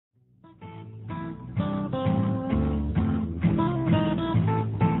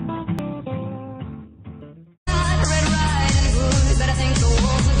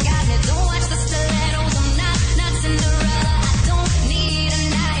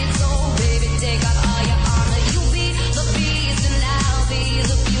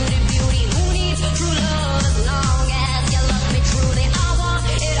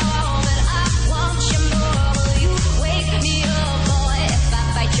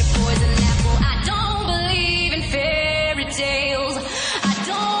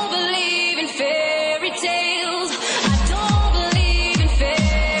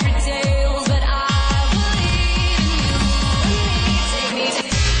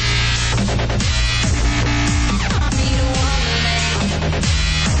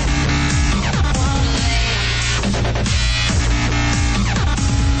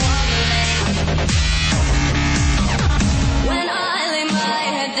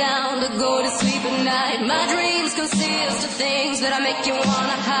conceals the things that I make you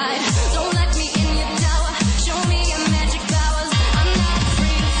wanna hide. Don't let me in your tower, show me your magic powers. I'm not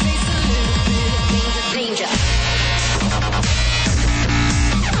afraid to face a little bit of danger, danger.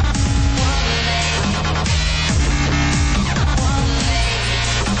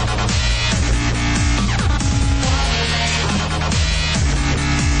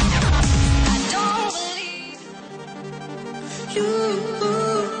 I don't believe You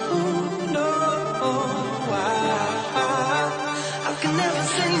know why I can never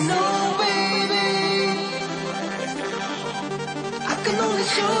say no, baby. I can only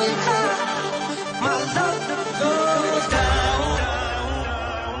show you how.